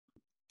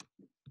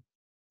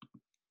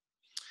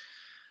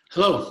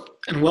Hello,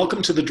 and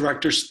welcome to The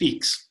Director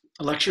Speaks,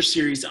 a lecture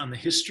series on the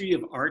history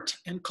of art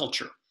and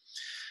culture.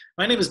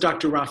 My name is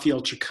Dr.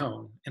 Rafael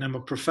Chacón, and I'm a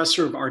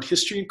professor of art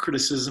history and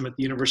criticism at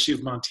the University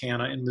of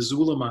Montana in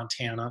Missoula,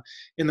 Montana,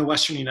 in the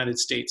Western United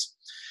States.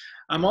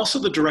 I'm also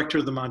the director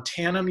of the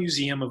Montana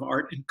Museum of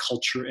Art and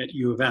Culture at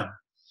U of M.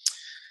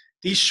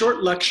 These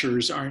short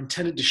lectures are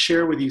intended to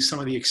share with you some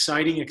of the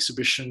exciting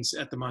exhibitions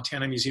at the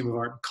Montana Museum of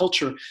Art and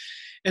Culture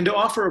and to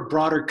offer a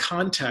broader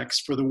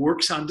context for the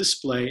works on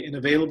display and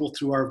available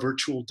through our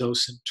virtual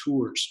docent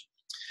tours.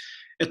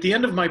 At the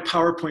end of my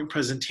PowerPoint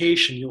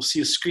presentation, you'll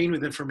see a screen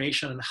with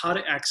information on how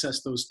to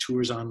access those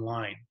tours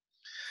online.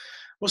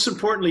 Most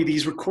importantly,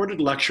 these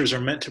recorded lectures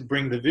are meant to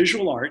bring the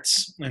visual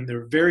arts and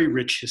their very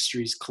rich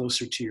histories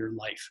closer to your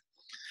life.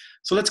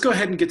 So let's go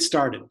ahead and get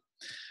started.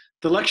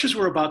 The lectures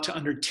we're about to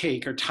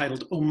undertake are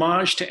titled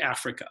Homage to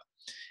Africa.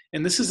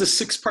 And this is a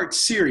six-part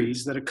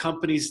series that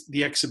accompanies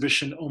the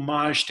exhibition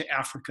Homage to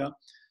Africa,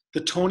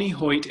 the Tony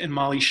Hoyt and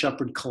Molly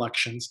Shepard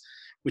collections,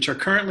 which are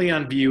currently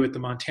on view at the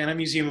Montana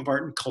Museum of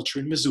Art and Culture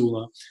in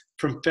Missoula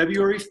from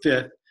February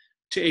 5th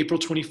to April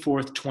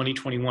 24th,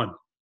 2021.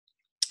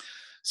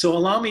 So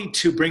allow me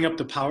to bring up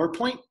the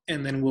PowerPoint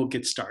and then we'll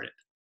get started.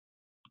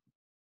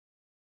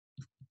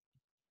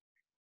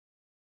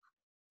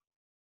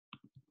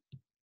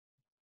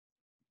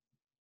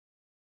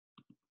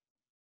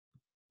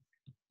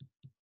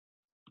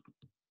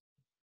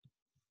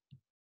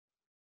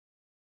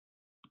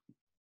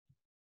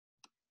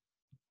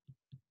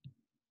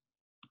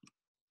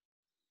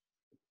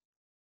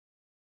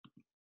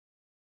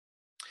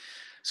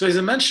 So as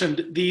I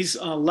mentioned, these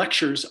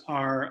lectures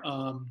are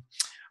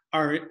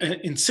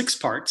in six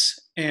parts,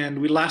 and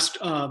the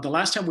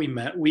last time we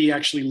met, we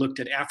actually looked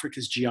at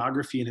Africa's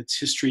geography and its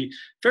history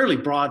fairly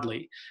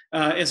broadly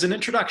as an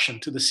introduction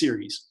to the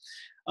series.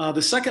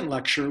 The second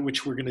lecture,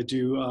 which we're going to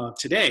do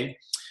today,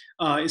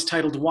 is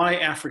titled Why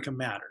Africa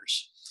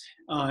Matters.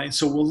 And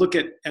so we'll look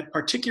at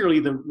particularly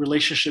the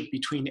relationship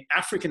between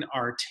African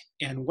art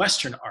and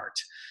Western art.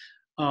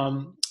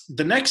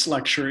 The next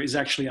lecture is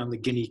actually on the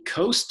Guinea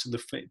coast,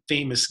 the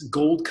famous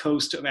Gold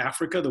Coast of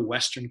Africa, the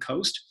Western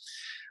coast.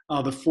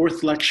 The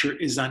fourth lecture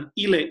is on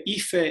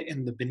Ile-Ife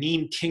and the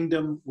Benin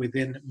Kingdom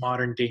within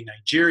modern-day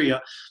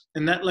Nigeria.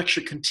 And that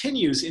lecture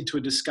continues into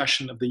a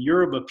discussion of the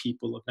Yoruba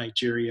people of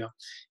Nigeria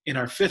in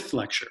our fifth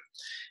lecture.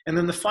 And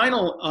then the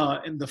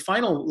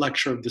final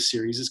lecture of the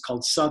series is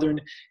called Southern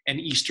and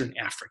Eastern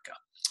Africa.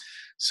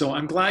 So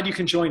I'm glad you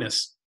can join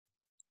us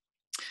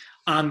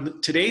on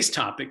today's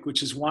topic,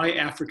 which is why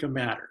Africa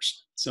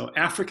matters. So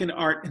African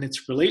art and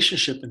its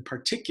relationship in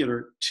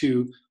particular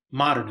to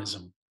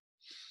modernism.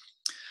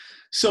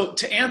 So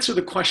to answer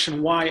the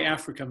question why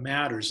Africa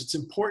matters, it's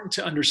important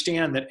to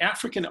understand that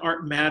African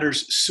art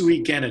matters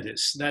sui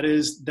generis. That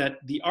is, that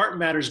the art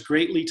matters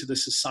greatly to the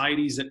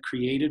societies that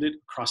created it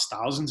across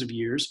thousands of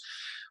years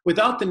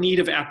without the need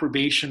of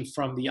approbation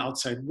from the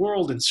outside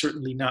world and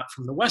certainly not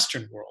from the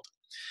Western world.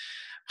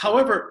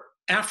 However,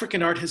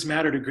 African art has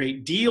mattered a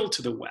great deal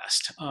to the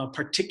West,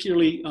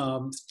 particularly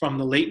from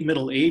the late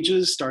Middle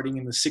Ages, starting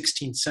in the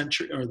 16th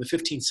century or the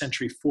 15th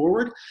century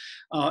forward.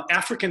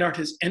 African art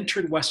has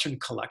entered Western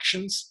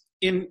collections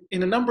in a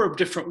number of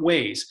different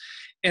ways.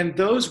 And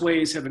those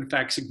ways have in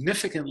fact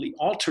significantly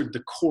altered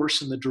the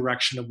course and the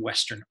direction of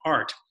Western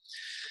art.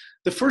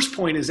 The first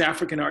point is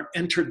African art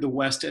entered the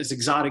West as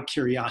exotic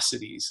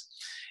curiosities.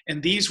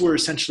 And these were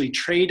essentially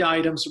trade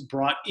items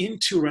brought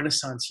into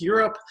Renaissance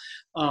Europe,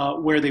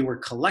 where they were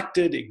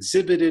collected,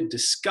 exhibited,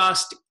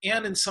 discussed,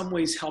 and in some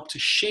ways helped to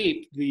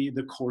shape the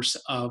course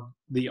of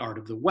the art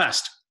of the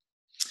West.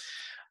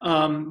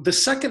 The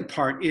second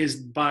part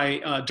is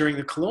during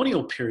the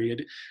colonial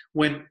period,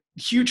 when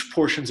huge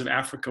portions of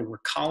Africa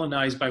were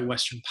colonized by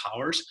Western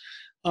powers.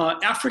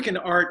 African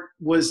art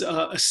was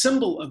a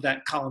symbol of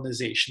that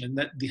colonization and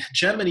that the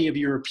hegemony of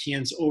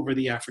Europeans over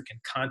the African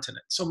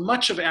continent. So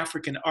much of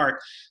African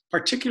art,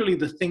 particularly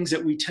the things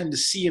that we tend to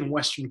see in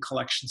Western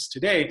collections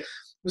today,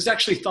 was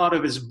actually thought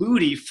of as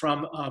booty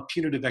from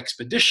punitive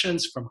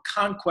expeditions, from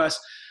conquest,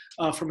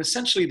 from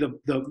essentially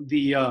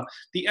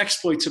the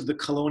exploits of the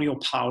colonial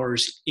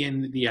powers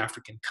in the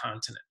African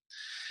continent.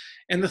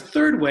 And the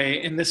third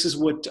way, and this is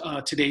what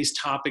today's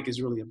topic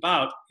is really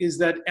about, is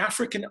that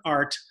African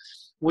art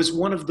was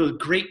one of the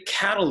great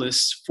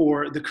catalysts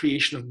for the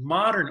creation of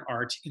modern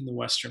art in the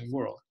Western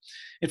world.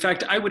 In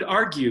fact, I would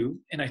argue,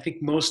 and I think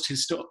most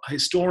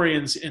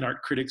historians and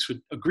art critics would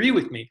agree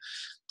with me,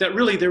 that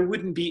really there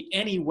wouldn't be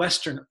any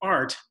Western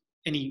art,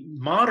 any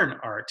modern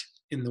art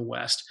in the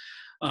West,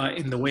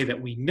 in the way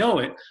that we know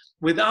it,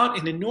 without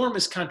an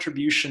enormous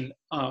contribution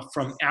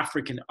from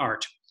African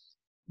art,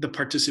 the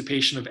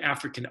participation of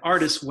African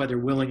artists, whether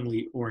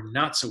willingly or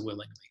not so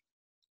willingly.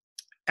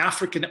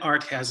 African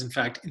art has, in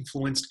fact,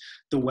 influenced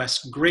the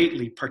West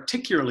greatly,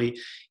 particularly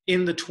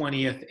in the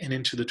 20th and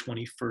into the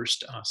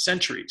 21st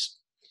centuries.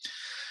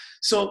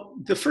 So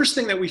the first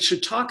thing that we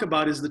should talk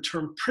about is the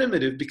term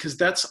primitive, because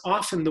that's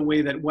often the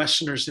way that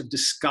Westerners have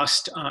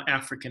discussed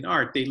African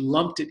art. They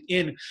lumped it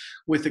in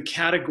with a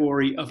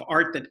category of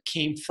art that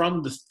came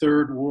from the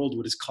third world,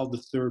 what is called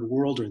the third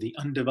world or the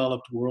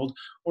undeveloped world,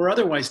 or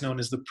otherwise known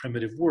as the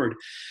primitive world.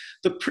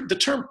 The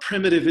term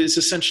primitive is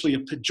essentially a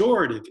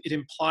pejorative. It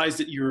implies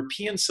that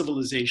European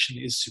civilization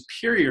is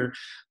superior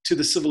to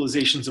the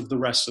civilizations of the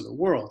rest of the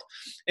world.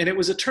 And it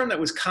was a term that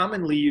was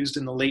commonly used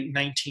in the late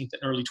 19th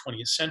and early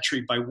 20th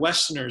century by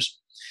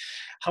Westerners.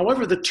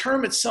 However, the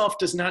term itself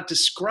does not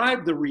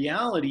describe the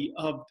reality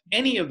of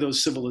any of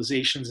those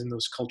civilizations and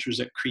those cultures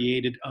that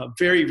created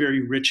very,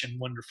 very rich and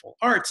wonderful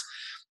arts.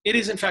 It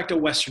is, in fact, a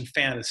Western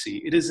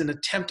fantasy. It is an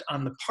attempt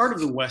on the part of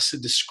the West to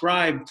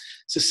describe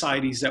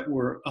societies that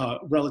were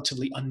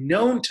relatively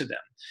unknown to them.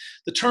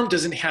 The term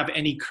doesn't have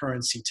any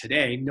currency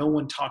today. No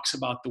one talks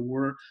about the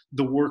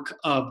work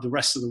of the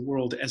rest of the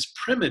world as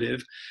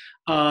primitive,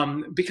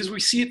 because we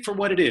see it for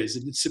what it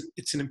is.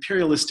 It's an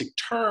imperialistic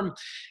term.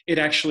 It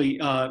actually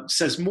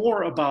says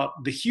more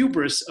about the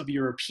hubris of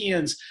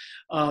Europeans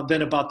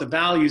than about the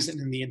values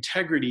and the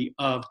integrity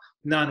of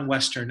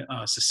non-Western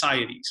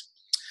societies.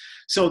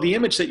 So the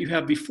image that you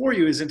have before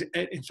you is,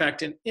 in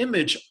fact, an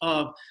image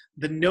of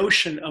the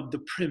notion of the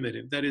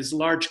primitive, that is,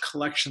 large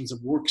collections of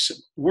works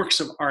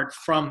of art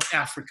from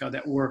Africa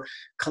that were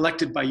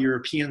collected by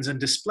Europeans and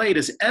displayed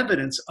as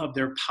evidence of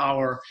their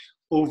power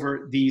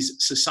over these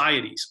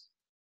societies.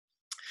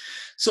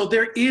 So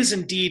there is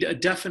indeed a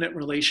definite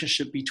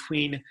relationship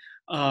between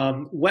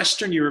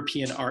Western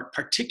European art,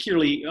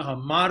 particularly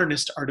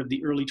modernist art of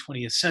the early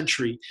 20th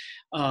century,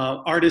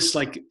 artists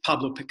like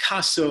Pablo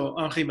Picasso,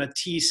 Henri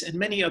Matisse, and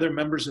many other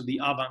members of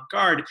the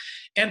avant-garde,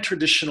 and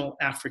traditional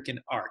African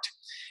art.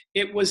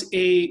 It was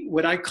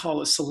what I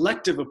call a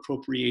selective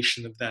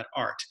appropriation of that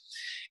art.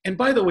 And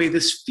by the way,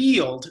 this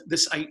field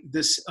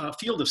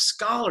of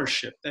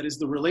scholarship, that is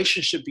the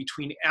relationship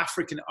between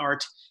African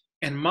art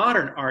and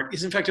modern art,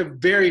 is in fact a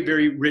very,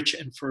 very rich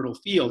and fertile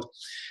field.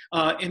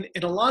 And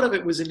a lot of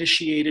it was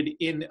initiated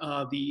in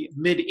the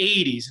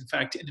mid-'80s, in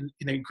fact,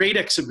 in a great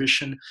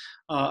exhibition,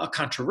 a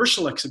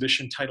controversial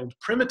exhibition titled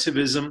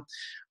Primitivism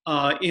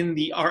in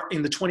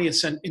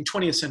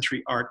 20th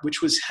century art,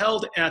 which was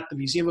held at the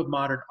Museum of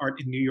Modern Art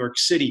in New York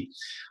City.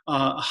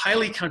 A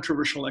highly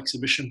controversial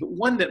exhibition, but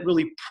one that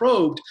really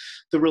probed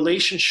the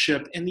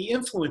relationship and the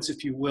influence,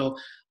 if you will,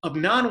 of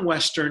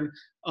non-Western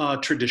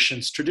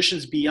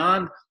traditions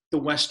beyond the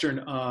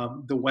Western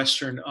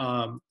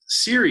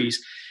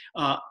series,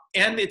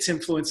 and its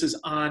influences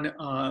on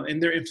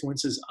their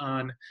influences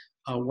on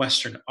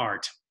Western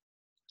art.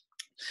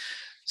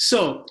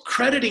 So,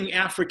 crediting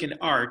African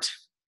art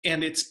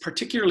and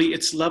particularly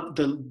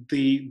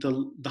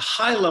the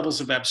high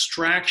levels of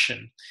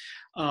abstraction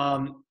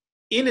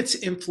in its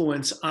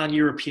influence on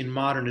European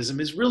modernism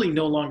is really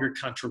no longer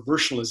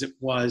controversial as it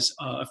was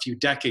a few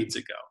decades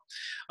ago.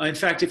 In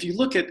fact, if you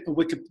look at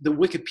the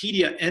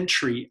Wikipedia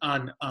entry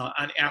on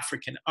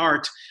African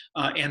art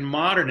and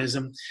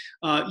modernism,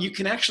 you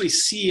can actually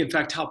see, in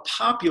fact, how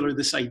popular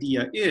this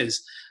idea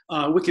is.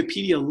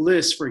 Wikipedia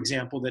lists, for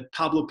example, that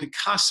Pablo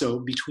Picasso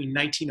between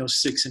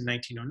 1906 and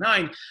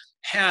 1909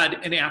 had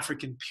an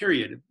African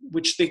period,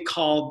 which they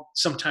called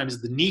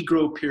sometimes the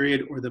Negro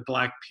period or the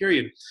Black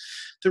period.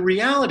 The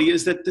reality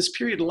is that this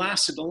period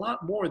lasted a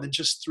lot more than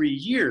just 3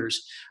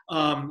 years.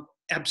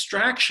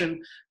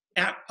 Abstraction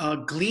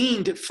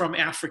gleaned from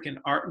African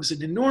art was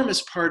an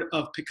enormous part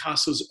of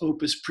Picasso's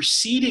opus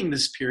preceding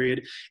this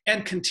period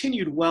and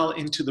continued well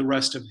into the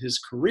rest of his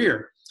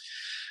career.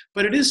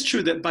 But it is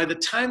true that by the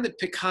time that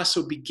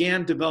Picasso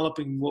began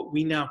developing what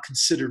we now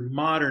consider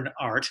modern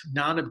art,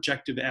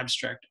 non-objective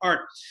abstract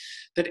art,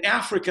 that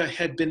Africa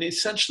had been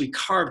essentially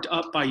carved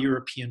up by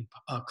European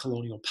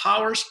colonial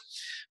powers.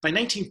 By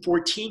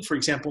 1914, for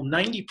example,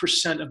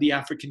 90% of the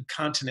African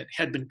continent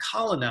had been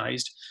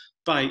colonized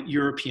by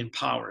European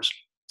powers.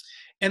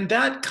 And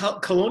that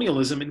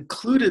colonialism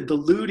included the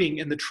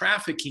looting and the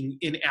trafficking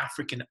in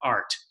African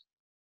art.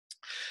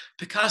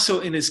 Picasso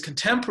and his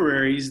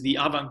contemporaries, the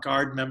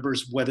avant-garde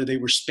members, whether they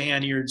were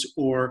Spaniards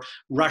or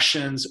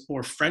Russians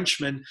or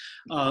Frenchmen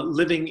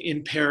living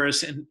in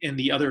Paris and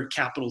the other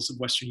capitals of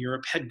Western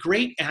Europe, had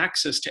great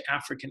access to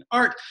African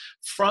art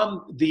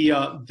from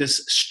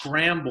this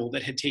scramble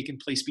that had taken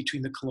place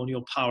between the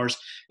colonial powers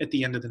at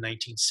the end of the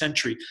 19th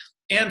century,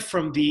 and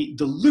from the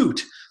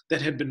loot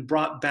that had been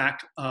brought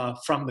back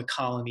from the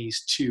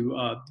colonies to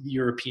the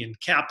European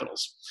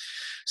capitals.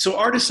 So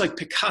artists like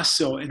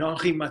Picasso and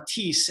Henri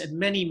Matisse and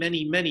many,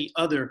 many, many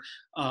other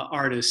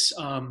artists,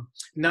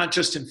 not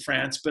just in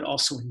France, but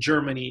also in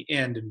Germany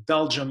and in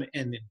Belgium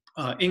and in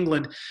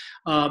England,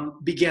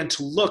 began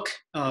to look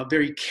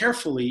very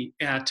carefully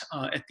at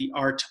the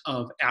art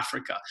of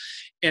Africa.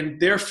 And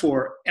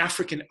therefore,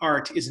 African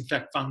art is in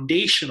fact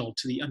foundational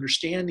to the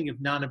understanding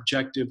of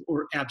non-objective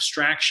or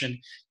abstraction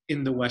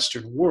in the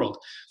Western world.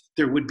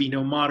 There would be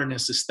no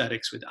modernist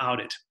aesthetics without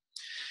it.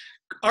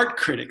 art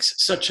critics,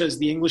 such as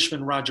the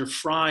Englishmen Roger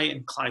Fry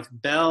and Clive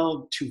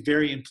Bell, two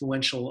very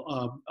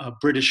influential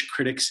British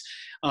critics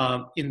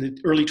in the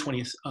early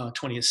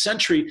 20th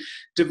century,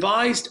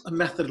 devised a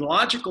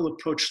methodological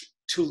approach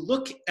to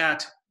look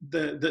at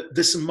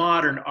this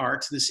modern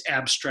art, this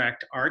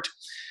abstract art,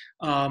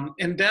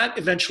 and that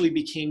eventually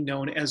became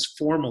known as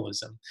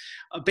formalism.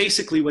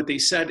 Basically, what they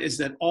said is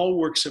that all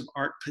works of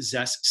art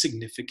possess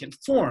significant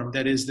form.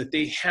 That is, that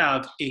they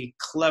have a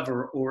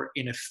clever or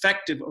an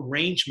effective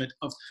arrangement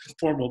of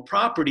formal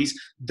properties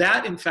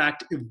that, in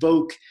fact,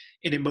 evoke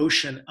an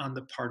emotion on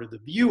the part of the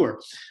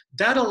viewer.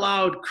 That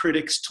allowed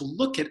critics to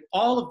look at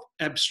all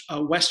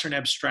of Western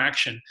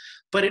abstraction,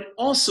 but it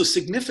also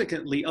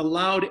significantly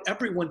allowed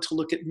everyone to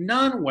look at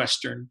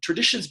non-Western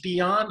traditions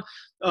beyond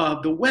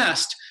the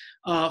West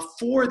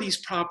for these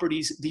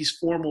properties, these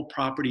formal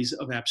properties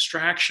of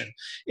abstraction.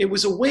 It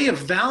was a way of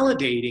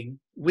validating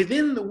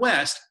within the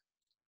West,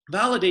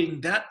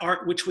 validating that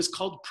art which was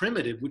called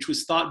primitive, which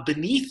was thought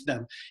beneath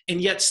them,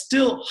 and yet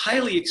still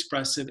highly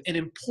expressive and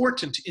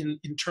important in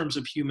terms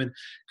of human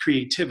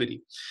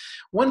creativity.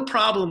 One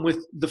problem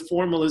with the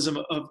formalism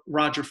of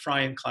Roger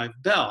Fry and Clive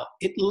Bell,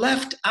 it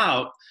left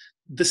out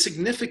the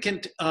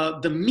significant,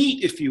 the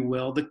meat, if you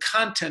will, the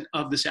content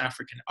of this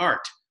African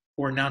art,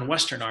 or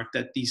non-Western art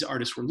that these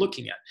artists were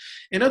looking at.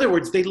 In other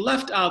words, they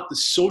left out the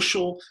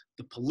social,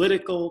 the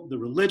political, the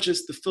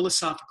religious, the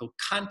philosophical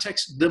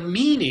context, the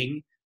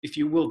meaning, if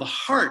you will, the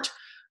heart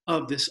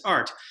of this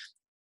art.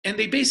 And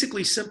they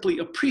basically simply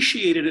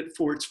appreciated it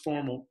for its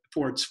formal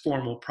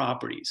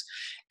properties.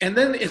 And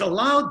then it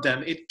allowed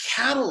them, it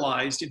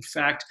catalyzed, in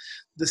fact,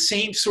 the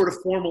same sort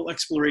of formal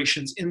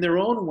explorations in their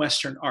own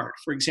Western art.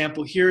 For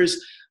example, here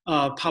is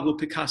Pablo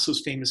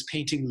Picasso's famous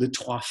painting, Les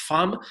Trois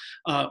Femmes,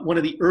 one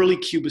of the early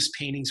Cubist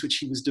paintings which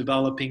he was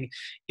developing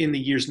in the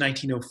years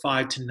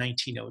 1905 to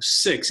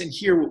 1906. And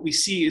here what we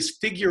see is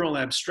figural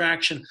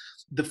abstraction.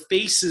 The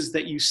faces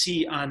that you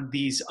see on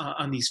these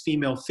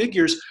female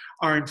figures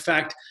are, in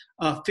fact,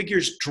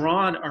 figures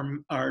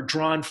are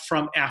drawn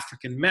from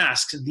African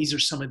masks. And these are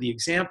some of the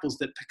examples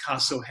that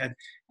Picasso had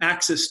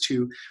access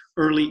to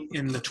early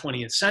in the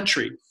 20th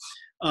century.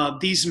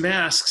 These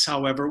masks,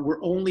 however, were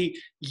only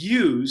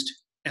used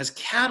as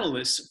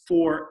catalysts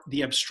for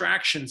the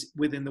abstractions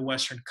within the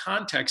Western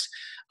context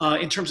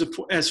in terms of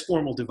as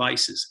formal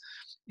devices.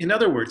 In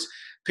other words,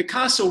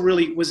 Picasso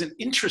really wasn't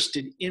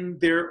interested in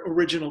their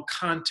original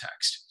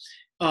context,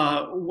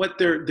 what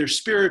their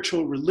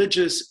spiritual,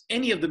 religious,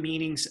 any of the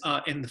meanings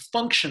and the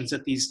functions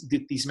that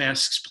these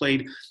masks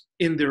played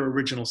in their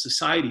original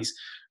societies.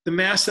 The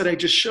masks that I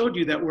just showed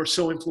you that were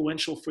so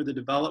influential for the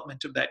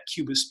development of that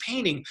Cubist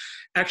painting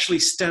actually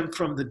stem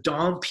from the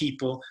Dom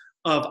people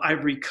of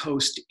Ivory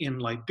Coast in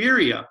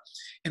Liberia.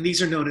 And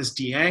these are known as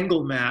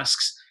diangle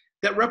masks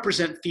that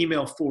represent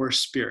female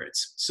forest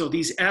spirits. So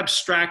these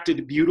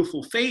abstracted,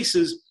 beautiful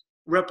faces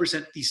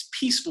represent these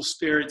peaceful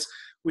spirits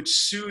which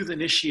soothe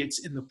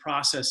initiates in the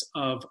process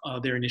of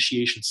their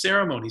initiation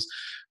ceremonies.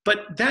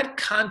 But that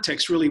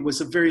context really was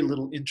of very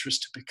little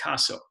interest to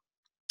Picasso.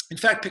 In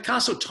fact,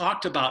 Picasso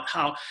talked about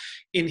how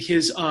in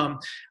his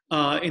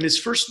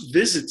first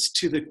visits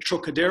to the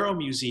Trocadero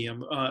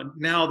Museum,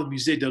 now the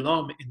Musée de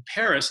l'Homme in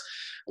Paris,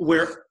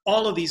 where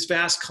all of these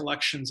vast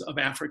collections of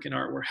African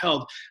art were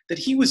held, that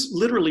he was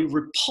literally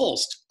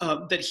repulsed,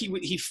 that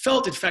he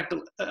felt, in fact,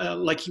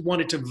 like he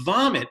wanted to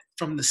vomit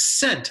from the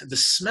scent, the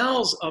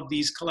smells of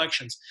these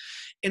collections.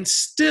 And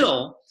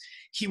still,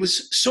 he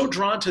was so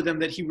drawn to them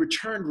that he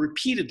returned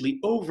repeatedly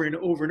over and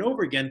over and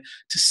over again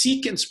to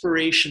seek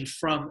inspiration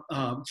from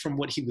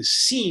what he was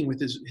seeing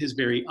with his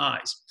very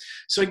eyes.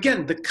 So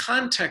again, the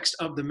context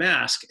of the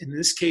mask, in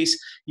this case,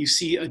 you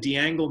see a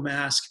diangle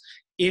mask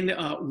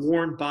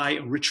worn by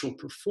a ritual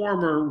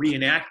performer,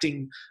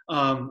 reenacting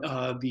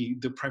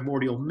the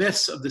primordial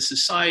myths of the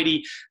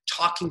society,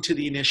 talking to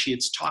the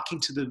initiates, talking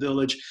to the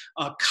village,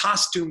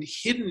 costumed,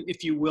 hidden,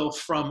 if you will,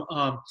 from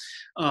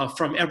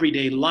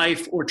everyday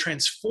life, or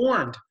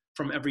transformed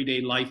from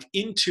everyday life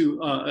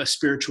into a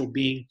spiritual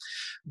being.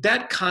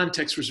 That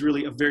context was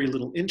really of very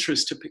little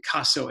interest to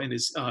Picasso and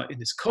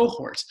his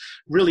cohorts.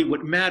 Really,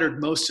 what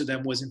mattered most to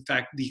them was, in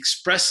fact, the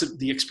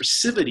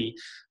expressivity,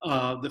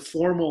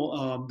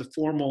 the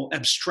formal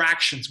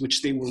abstractions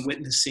which they were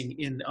witnessing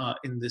in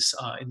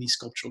these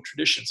sculptural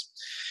traditions.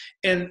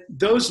 And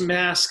those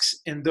masks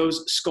and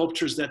those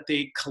sculptures that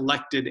they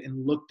collected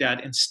and looked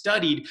at and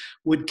studied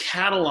would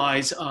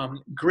catalyze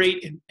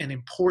great and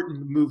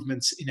important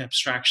movements in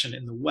abstraction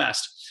in the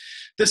West.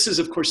 This is,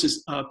 of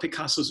course,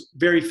 Picasso's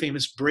very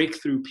famous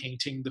breakthrough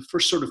painting, the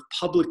first sort of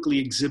publicly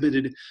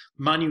exhibited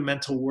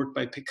monumental work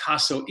by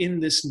Picasso in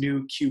this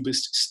new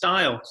Cubist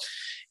style.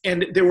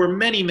 And there were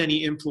many,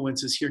 many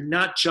influences here,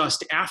 not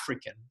just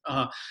African.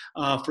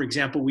 For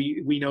example,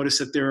 we notice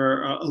that there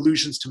are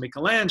allusions to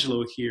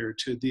Michelangelo here,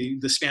 to the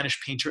Spanish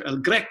painter El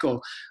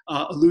Greco,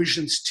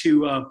 allusions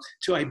to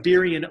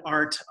Iberian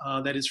art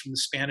that is from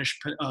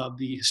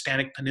the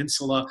Hispanic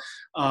Peninsula,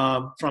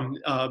 from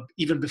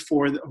even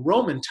before the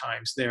Roman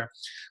times there.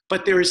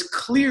 But there is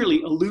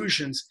clearly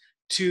allusions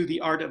to the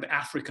art of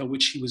Africa,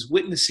 which he was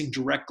witnessing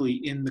directly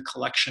in the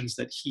collections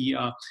that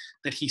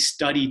he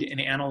studied and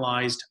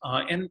analyzed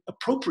and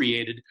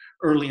appropriated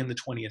early in the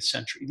 20th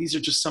century. These are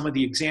just some of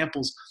the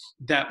examples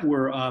that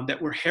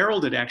were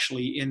heralded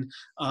actually in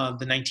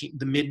the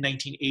mid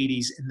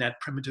 1980s in that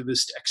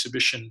primitivist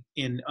exhibition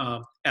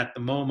at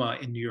the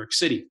MoMA in New York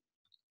City.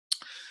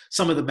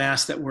 Some of the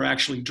masks that were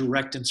actually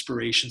direct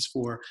inspirations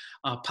for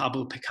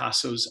Pablo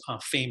Picasso's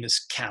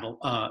famous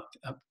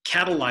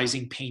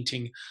catalyzing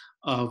painting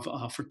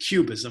for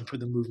Cubism, for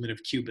the movement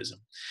of Cubism.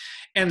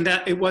 And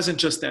that it wasn't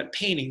just that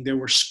painting. There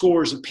were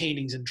scores of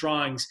paintings and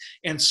drawings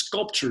and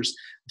sculptures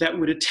that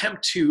would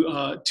attempt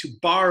to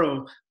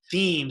borrow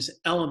themes,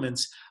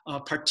 elements,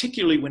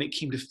 particularly when it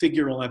came to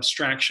figural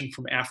abstraction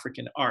from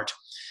African art.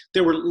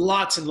 There were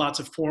lots and lots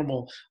of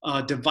formal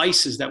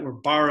devices that were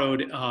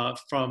borrowed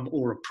from,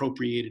 or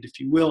appropriated, if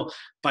you will,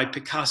 by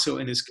Picasso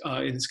and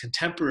his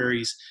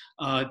contemporaries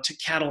to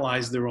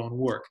catalyze their own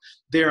work.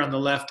 There on the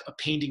left, a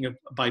painting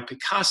by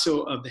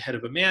Picasso of the head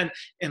of a man,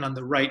 and on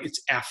the right,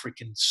 its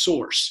African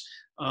source.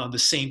 The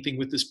same thing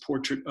with this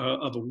portrait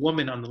of a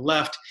woman on the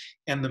left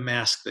and the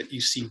mask that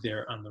you see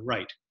there on the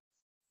right.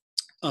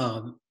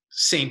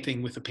 Same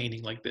thing with a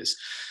painting like this.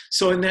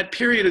 So in that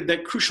period,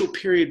 that crucial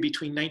period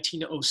between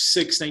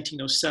 1906,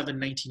 1907,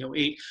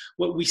 1908,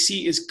 what we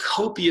see is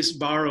copious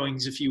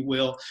borrowings, if you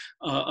will,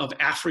 of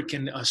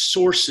African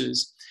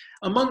sources,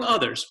 among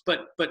others,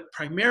 but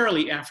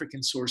primarily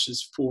African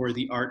sources for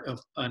the art of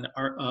an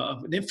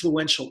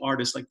influential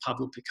artist like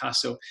Pablo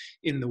Picasso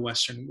in the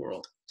Western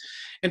world.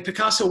 And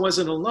Picasso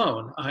wasn't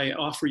alone. I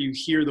offer you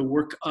here the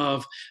work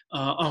of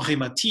Henri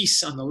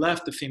Matisse on the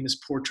left, the famous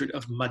portrait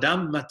of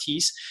Madame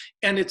Matisse,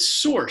 and its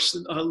source,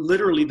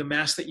 literally the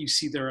mask that you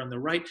see there on the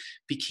right,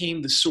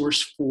 became the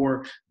source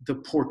for the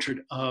portrait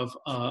of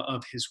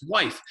his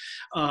wife.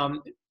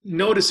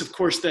 Notice, of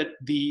course, that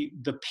the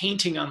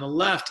painting on the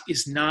left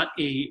is not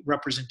a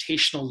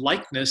representational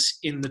likeness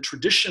in the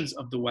traditions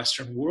of the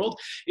Western world.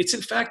 It's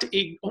in fact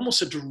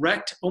almost a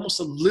direct, almost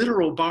a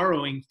literal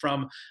borrowing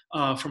from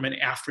an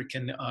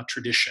African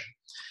tradition.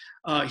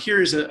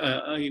 Here is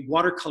a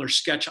watercolor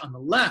sketch on the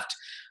left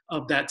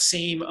of that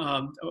same,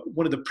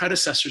 one of the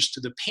predecessors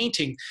to the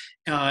painting.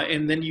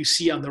 And then you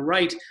see on the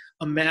right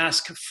a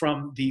mask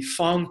from the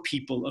Fang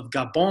people of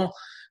Gabon,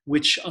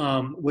 which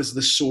was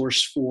the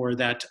source for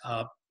that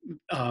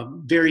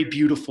very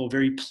beautiful,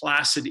 very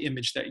placid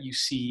image that you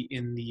see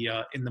in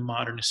the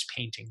modernist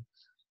painting.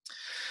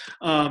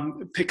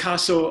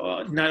 Matisse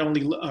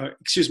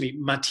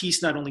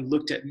not only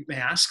looked at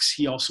masks,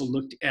 he also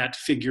looked at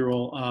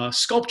figural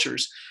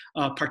sculptures,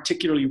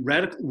 particularly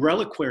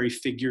reliquary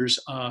figures,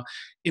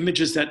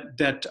 images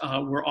that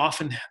were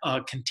often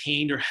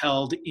contained or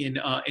held in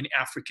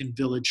African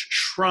village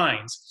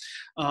shrines.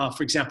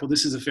 For example,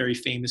 this is a very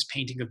famous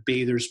painting of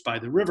bathers by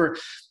the river,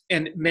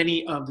 and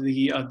many of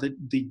the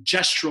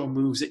gestural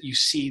moves that you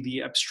see,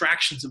 the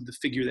abstractions of the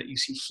figure that you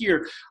see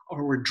here,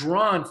 were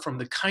drawn from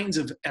the kinds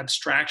of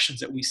abstractions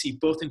that we see,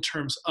 both in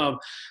terms of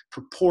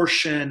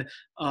proportion,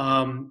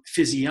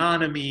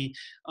 physiognomy,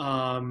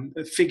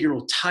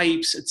 figural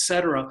types,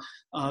 etc.,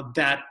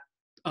 that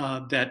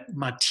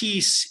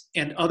Matisse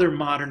and other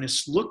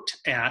modernists looked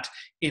at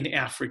in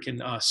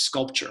African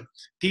sculpture.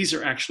 These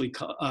are actually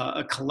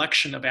a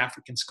collection of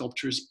African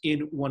sculptures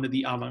in one of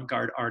the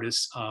avant-garde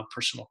artists'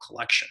 personal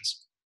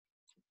collections.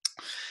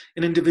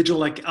 An individual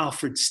like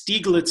Alfred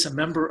Stieglitz, a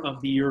member of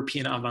the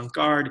European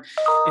avant-garde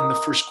in the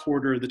first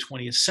quarter of the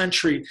 20th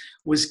century,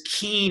 was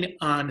keen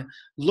on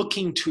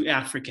looking to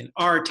African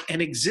art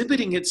and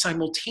exhibiting it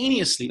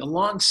simultaneously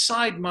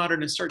alongside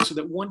modernist art so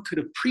that one could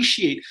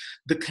appreciate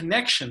the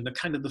connection, the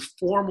kind of the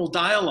formal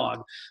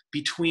dialogue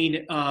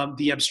between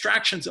the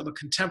abstractions of a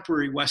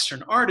contemporary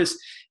Western artist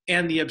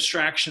and the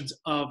abstractions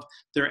of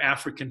their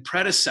African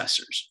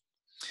predecessors.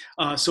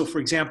 So, for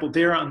example,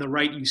 there on the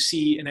right, you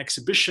see an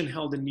exhibition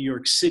held in New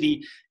York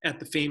City at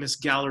the famous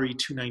Gallery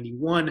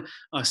 291,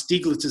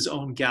 Stieglitz's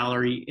own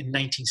gallery in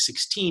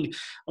 1916,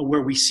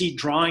 where we see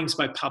drawings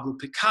by Pablo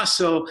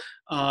Picasso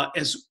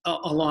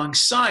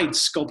alongside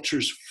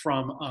sculptures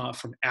from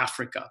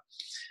Africa.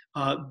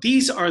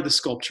 These are the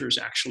sculptures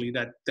actually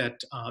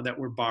that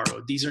were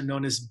borrowed. These are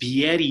known as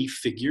Bieri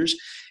figures,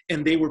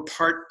 and they were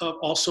part of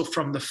also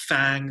from the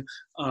Fang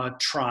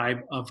tribe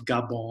of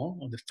Gabon,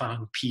 or the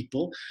Fang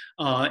people.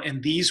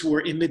 And these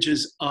were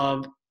images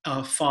of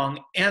Fang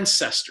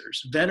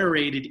ancestors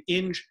venerated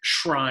in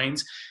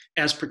shrines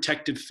as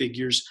protected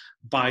figures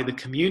by the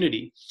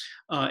community.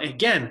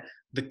 Again,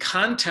 the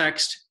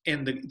context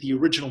and the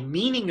original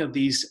meaning of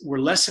these were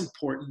less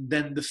important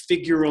than the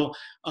figural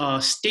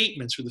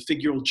statements or the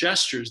figural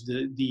gestures,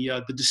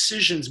 the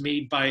decisions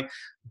made by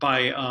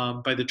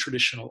the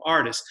traditional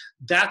artists.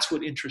 That's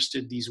what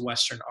interested these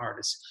Western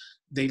artists.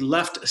 They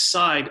left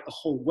aside a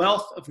whole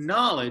wealth of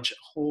knowledge,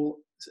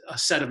 a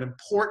set of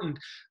important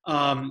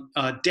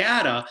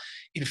data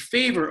in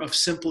favor of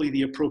simply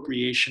the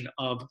appropriation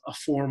of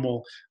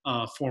formal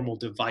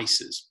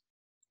devices.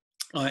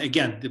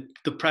 Again,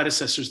 the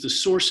predecessors, the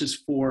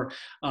sources for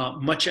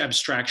much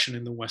abstraction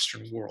in the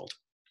Western world.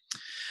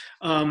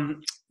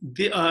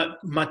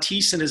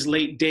 Matisse in his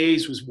late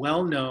days was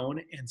well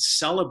known and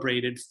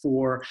celebrated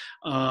for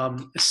a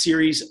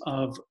series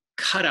of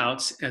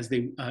cutouts as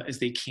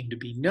they came to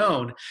be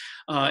known.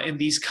 And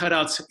these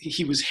cutouts,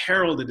 he was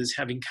heralded as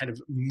having kind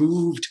of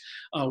moved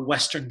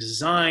Western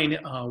design,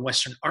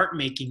 Western art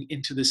making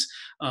into this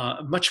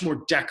much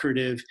more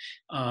decorative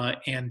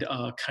and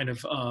kind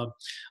of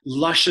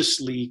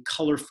lusciously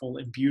colorful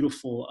and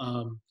beautiful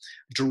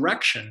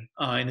direction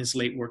in his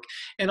late work.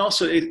 And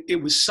also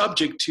it was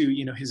subject to,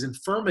 you know, his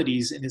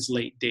infirmities in his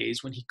late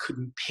days when he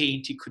couldn't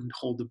paint, he couldn't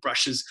hold the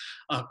brushes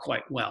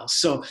quite well.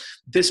 So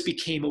this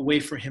became a way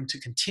for him to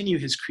continue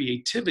his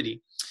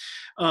creativity.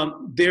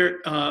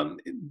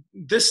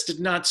 This did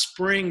not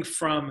spring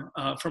from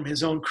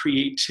his own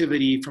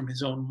creativity, from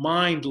his own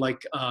mind,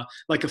 like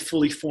a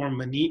fully formed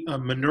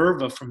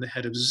Minerva from the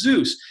head of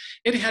Zeus.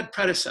 It had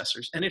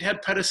predecessors, and it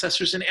had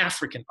predecessors in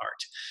African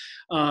art.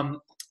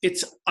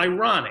 It's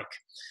ironic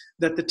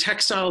that the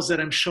textiles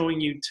that I'm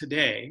showing you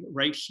today,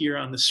 right here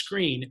on the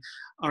screen,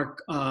 are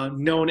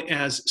known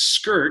as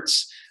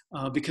skirts,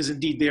 because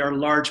indeed they are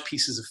large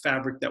pieces of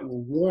fabric that were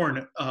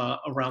worn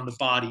around the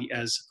body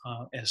as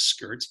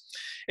skirts.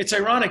 It's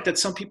ironic that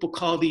some people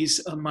call these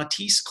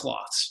Matisse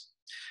cloths,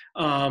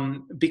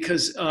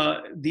 because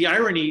the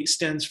irony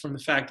stems from the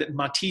fact that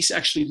Matisse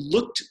actually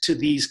looked to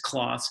these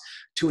cloths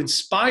to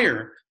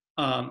inspire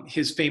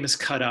his famous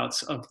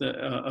cutouts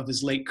of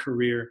his late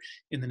career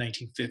in the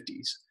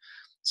 1950s.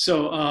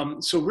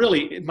 So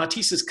really,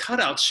 Matisse's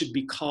cutouts should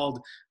be called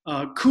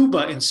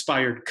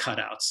Cuba-inspired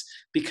cutouts,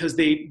 because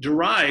they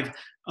derive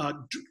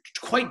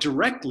quite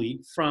directly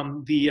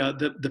from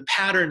the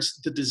patterns,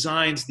 the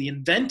designs, the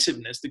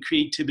inventiveness, the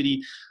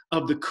creativity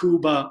of the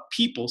Cuba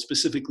people,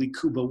 specifically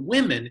Cuba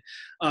women,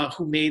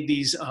 who made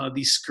these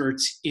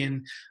skirts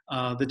in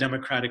the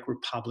Democratic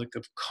Republic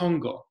of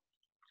Congo.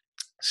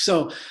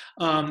 So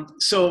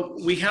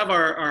we have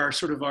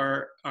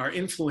our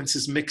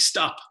influences mixed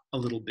up a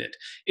little bit.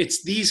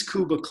 It's these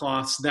Cuba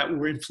cloths that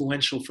were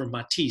influential for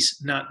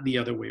Matisse, not the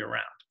other way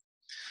around.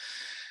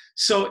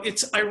 So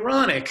it's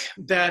ironic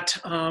that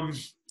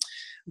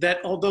that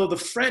although the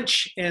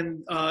French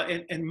and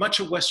much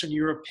of Western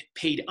Europe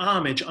paid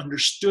homage,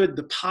 understood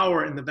the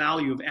power and the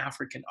value of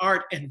African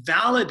art, and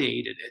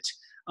validated it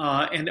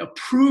and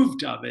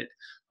approved of it,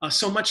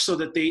 so much so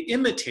that they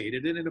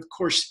imitated it. And of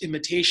course,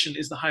 imitation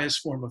is the highest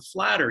form of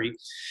flattery.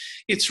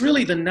 It's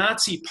really the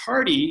Nazi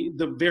party,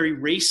 the very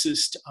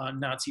racist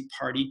Nazi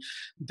party,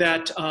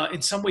 that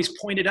in some ways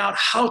pointed out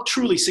how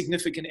truly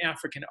significant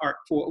African art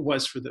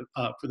was for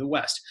the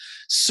West.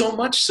 So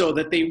much so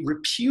that they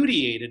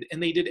repudiated,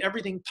 and they did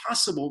everything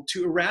possible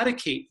to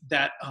eradicate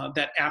that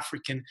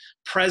African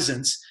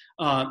presence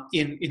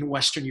in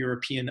Western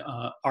European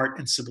art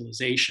and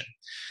civilization.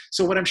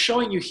 So what I'm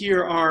showing you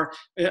here are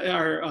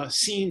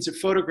scenes or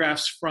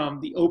photographs from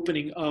the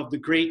opening of the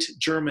great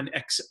German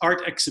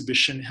art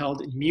exhibition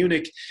held in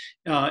Munich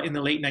in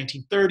the late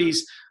 1930s.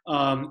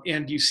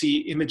 And you see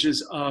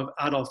images of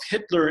Adolf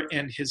Hitler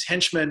and his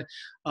henchmen,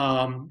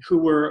 who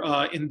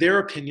were, in their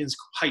opinions,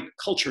 quite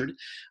cultured,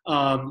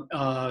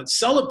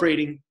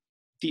 celebrating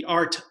the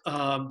art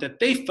that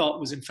they felt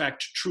was in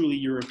fact truly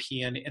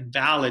European and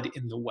valid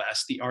in the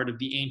West, the art of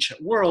the ancient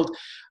world,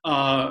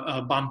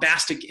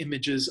 bombastic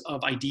images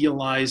of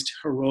idealized,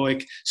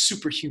 heroic,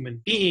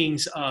 superhuman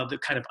beings, the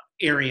kind of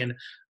Aryan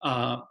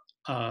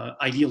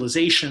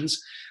idealizations.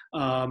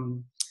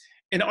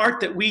 An art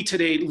that we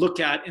today look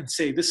at and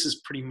say, this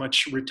is pretty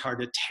much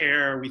retarded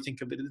terror. We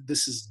think of it,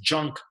 this is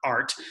junk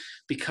art,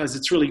 because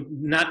it's really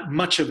not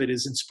much of it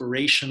is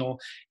inspirational.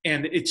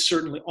 And it's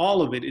certainly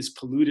all of it is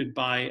polluted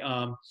by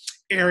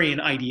Aryan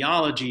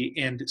ideology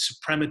and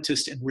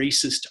suprematist and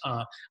racist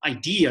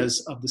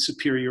ideas of the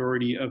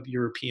superiority of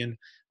European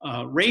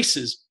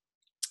races.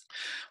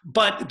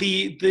 But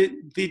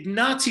the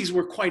Nazis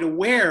were quite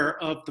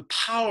aware of the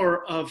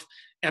power of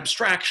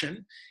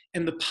abstraction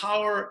and the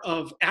power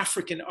of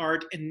African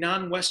art and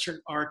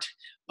non-Western art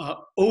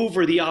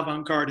over the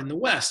avant-garde in the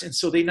West. And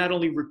so they not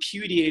only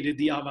repudiated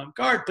the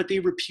avant-garde, but they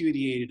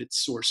repudiated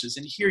its sources.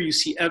 And here you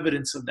see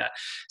evidence of that.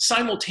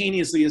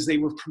 Simultaneously, as they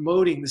were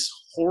promoting this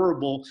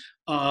horrible,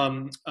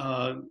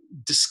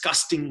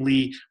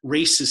 disgustingly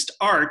racist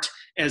art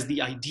as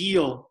the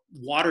ideal,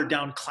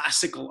 watered-down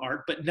classical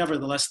art, but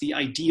nevertheless the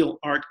ideal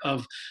art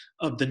of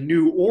the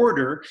new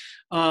order,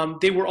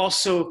 they were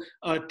also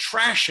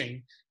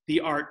trashing the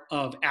art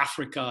of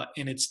Africa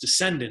and its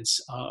descendants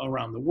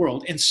around the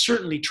world, and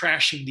certainly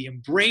trashing the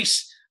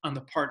embrace on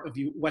the part of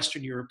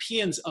Western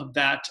Europeans of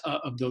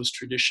those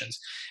traditions.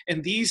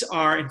 And these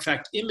are, in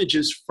fact,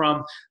 images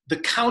from the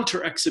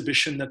counter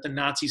exhibition that the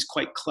Nazis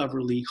quite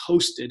cleverly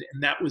hosted,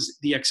 and that was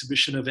the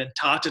exhibition of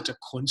Entartete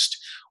Kunst,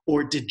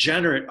 or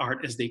degenerate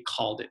art, as they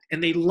called it.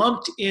 And they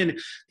lumped in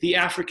the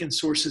African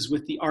sources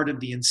with the art of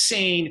the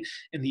insane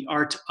and the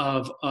art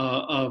of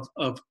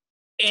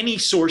any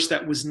source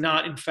that was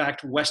not, in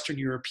fact, Western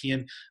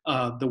European,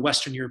 the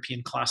Western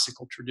European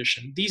classical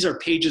tradition. These are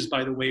pages,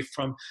 by the way,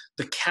 from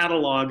the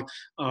catalog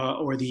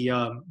or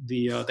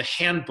the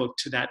handbook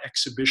to that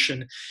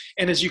exhibition.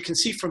 And as you can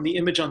see from the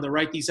image on the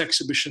right, these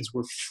exhibitions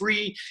were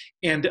free,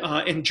 and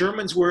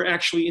Germans were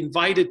actually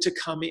invited to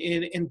come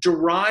in and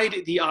deride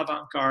the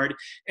avant-garde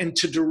and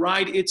to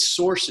deride its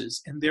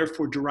sources, and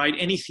therefore deride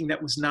anything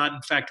that was not,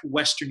 in fact,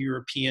 Western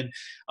European,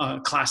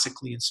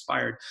 classically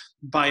inspired.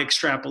 By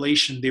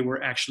extrapolation, they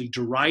were actually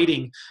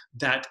deriding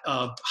that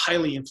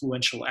highly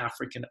influential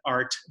African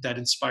art that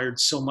inspired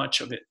so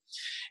much of it.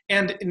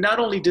 And not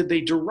only did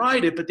they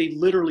deride it, but they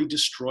literally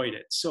destroyed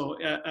it. So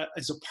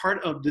as a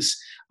part of this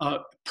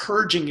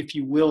purging, if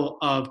you will,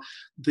 of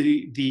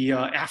the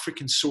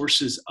African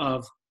sources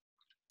of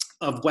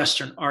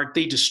Western art,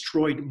 they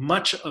destroyed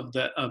much of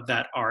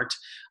that art,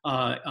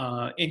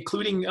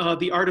 including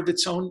the art of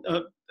its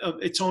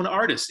own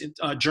artists,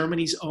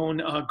 Germany's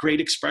own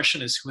great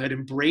expressionists who had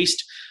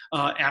embraced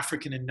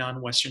African and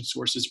non-Western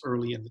sources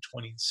early in the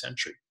 20th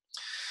century.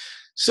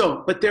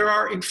 So, but there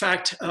are, in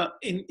fact,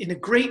 in a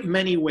great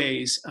many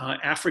ways,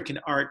 African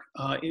art,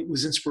 it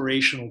was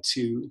inspirational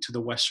to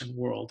the Western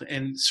world.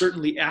 And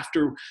certainly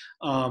after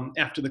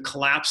the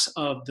collapse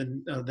of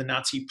the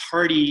Nazi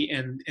Party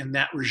and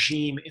that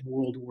regime in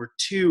World War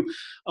II,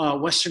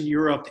 Western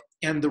Europe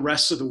and the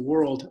rest of the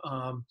world,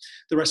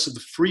 the rest of the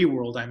free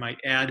world, I might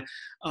add,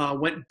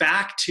 went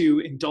back to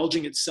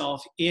indulging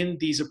itself in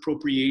these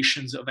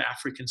appropriations of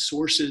African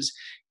sources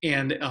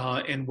and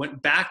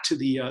went back to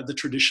the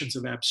traditions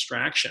of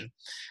abstraction.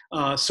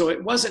 So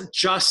it wasn't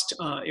just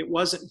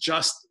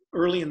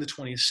early in the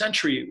 20th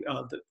century.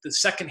 The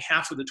second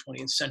half of the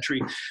 20th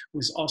century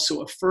was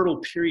also a fertile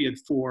period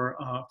for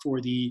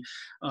the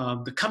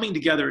coming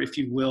together, if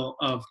you will,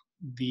 of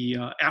the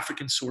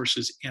African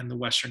sources and the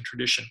Western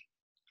tradition.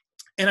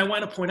 And I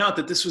want to point out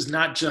that this was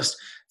not just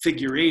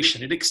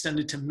figuration. It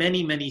extended to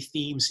many, many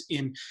themes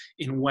in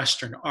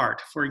Western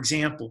art. For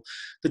example,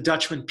 the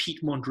Dutchman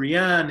Piet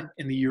Mondrian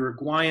and the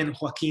Uruguayan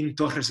Joaquin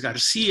Torres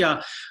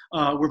Garcia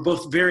were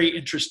both very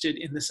interested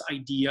in this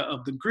idea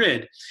of the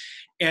grid.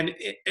 And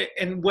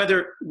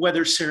whether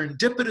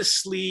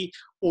serendipitously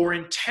or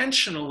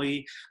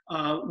intentionally,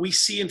 we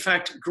see, in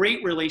fact,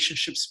 great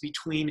relationships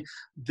between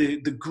the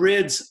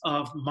grids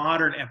of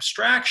modern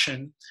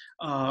abstraction,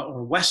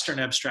 or Western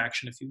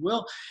abstraction, if you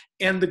will,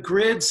 and the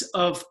grids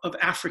of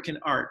African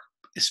art,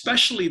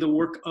 especially the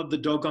work of the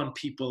Dogon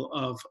people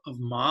of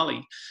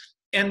Mali.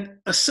 And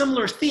a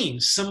similar theme,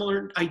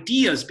 similar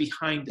ideas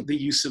behind the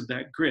use of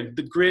that grid.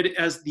 The grid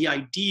as the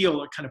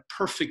ideal or kind of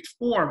perfect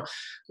form,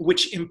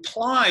 which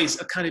implies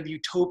a kind of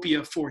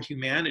utopia for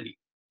humanity.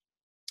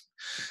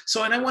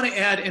 So, and I want to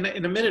add,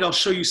 in a minute, I'll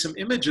show you some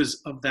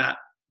images of that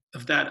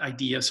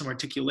idea, some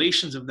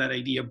articulations of that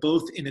idea,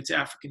 both in its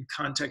African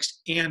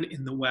context and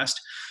in the West.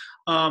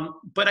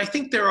 But I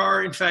think there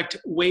are, in fact,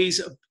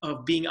 ways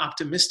of being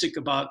optimistic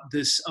about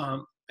this.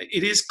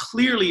 It is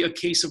clearly a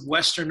case of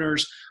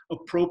Westerners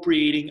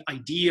appropriating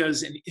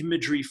ideas and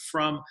imagery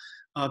from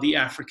the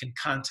African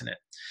continent.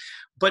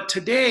 But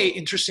today,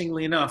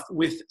 interestingly enough,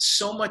 with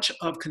so much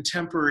of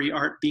contemporary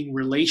art being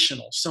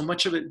relational, so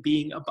much of it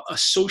being a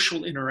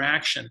social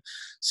interaction,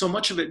 so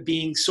much of it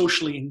being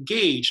socially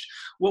engaged,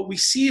 what we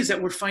see is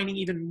that we're finding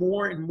even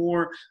more and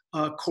more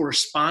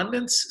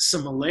correspondence,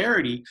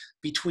 similarity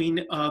between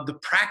the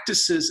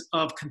practices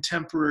of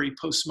contemporary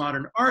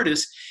postmodern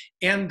artists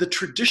and the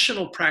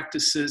traditional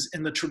practices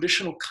and the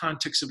traditional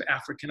context of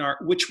African art,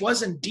 which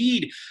was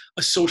indeed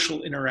a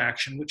social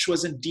interaction, which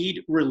was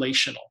indeed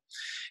relational.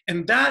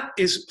 And that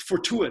is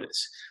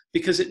fortuitous,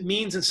 because it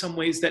means in some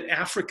ways that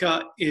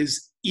Africa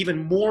is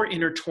even more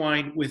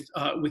intertwined with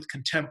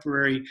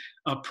contemporary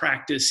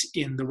practice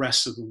in the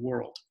rest of the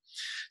world.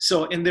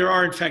 So, and there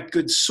are, in fact,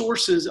 good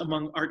sources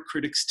among art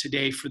critics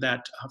today for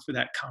that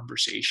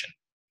conversation.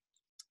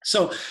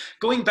 So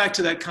going back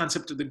to that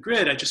concept of the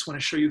grid, I just want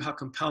to show you how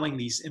compelling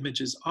these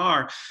images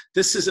are.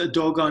 This is a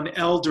Dogon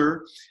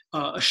elder,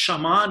 a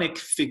shamanic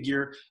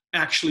figure,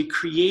 actually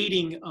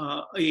creating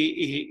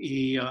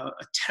a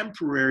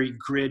temporary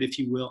grid, if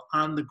you will,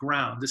 on the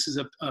ground. This is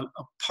a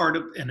part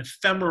of an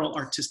ephemeral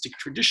artistic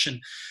tradition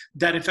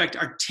that, in fact,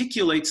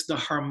 articulates the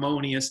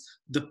harmonious,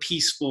 the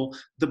peaceful,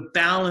 the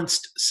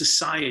balanced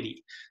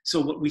society.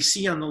 So what we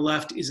see on the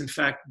left is, in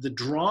fact, the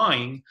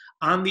drawing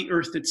on the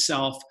earth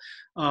itself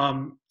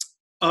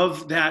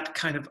of that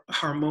kind of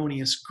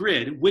harmonious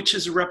grid, which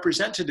is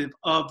representative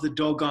of the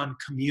Dogon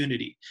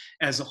community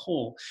as a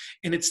whole.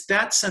 And it's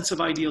that sense of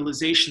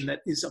idealization that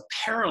is a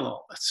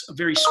parallel, it's a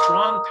very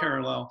strong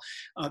parallel,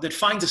 that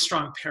finds a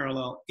strong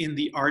parallel in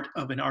the art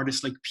of an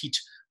artist like Piet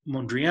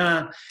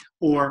Mondrian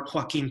or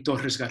Joaquin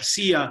Torres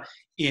Garcia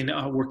in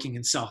working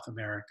in South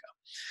America.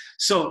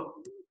 So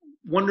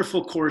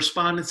wonderful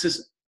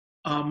correspondences,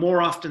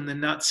 more often than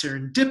not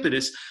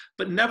serendipitous,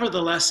 but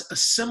nevertheless a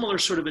similar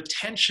sort of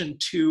attention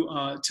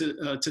to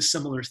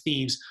similar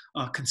themes,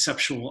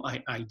 conceptual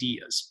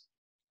ideas.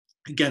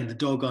 Again, the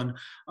Dogon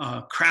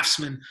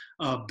craftsman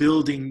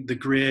building the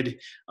grid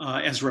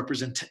as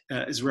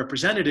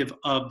representative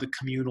of the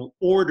communal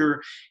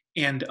order,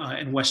 and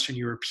Western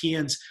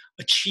Europeans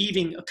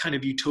achieving a kind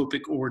of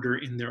utopic order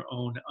in their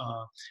own,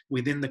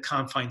 within the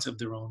confines of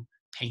their own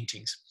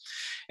paintings.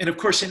 And of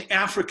course, in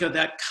Africa,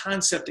 that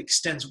concept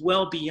extends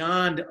well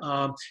beyond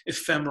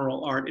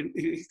ephemeral art. It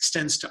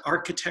extends to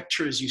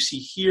architecture, as you see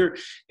here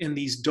in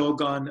these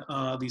Dogon,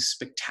 these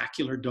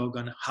spectacular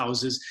Dogon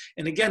houses.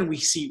 And again, we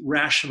see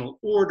rational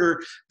order,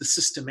 the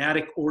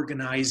systematic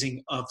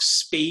organizing of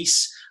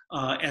space,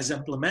 as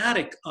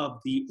emblematic of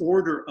the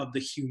order of the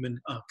human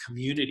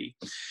community.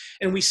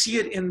 And we see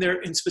it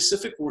in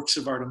specific works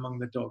of art among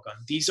the Dogon.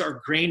 These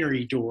are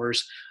granary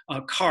doors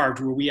carved,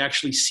 where we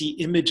actually see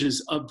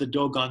images of the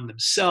Dogon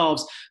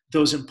themselves,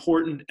 those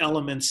important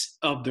elements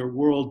of their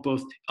world,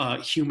 both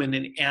human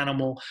and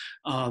animal,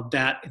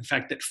 that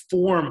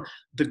form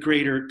the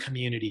greater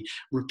community,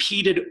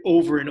 repeated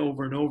over and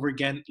over and over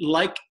again,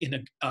 like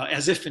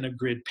as if in a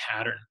grid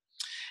pattern.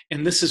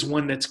 And this is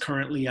one that's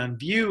currently on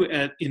view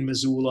in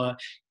Missoula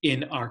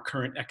in our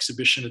current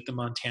exhibition at the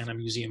Montana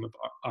Museum of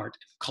Art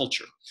and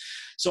Culture.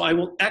 So I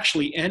will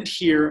actually end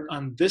here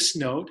on this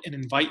note and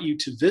invite you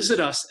to visit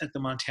us at the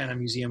Montana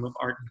Museum of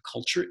Art and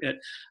Culture at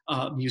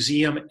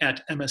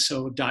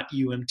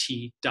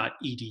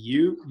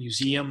museum@mso.umt.edu,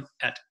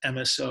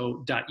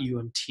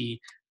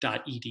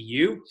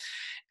 museum@mso.umt.edu.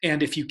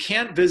 And if you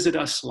can't visit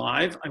us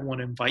live, I want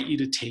to invite you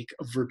to take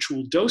a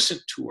virtual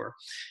docent tour.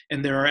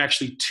 And there are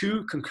actually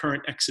 2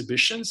 concurrent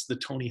exhibitions, the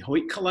Tony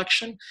Hoyt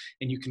collection,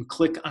 and you can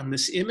click on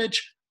this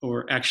image,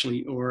 or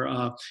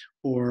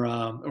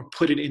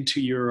put it into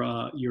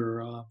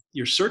your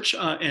search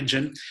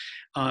engine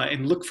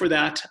and look for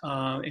that,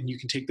 and you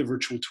can take the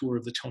virtual tour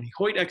of the Tony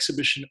Hoyt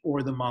exhibition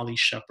or the Molly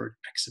Shepard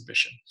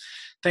exhibition.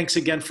 Thanks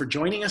again for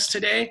joining us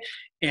today,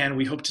 and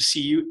we hope to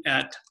see you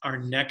at our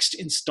next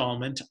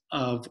installment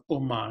of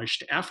Homage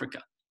to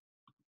Africa.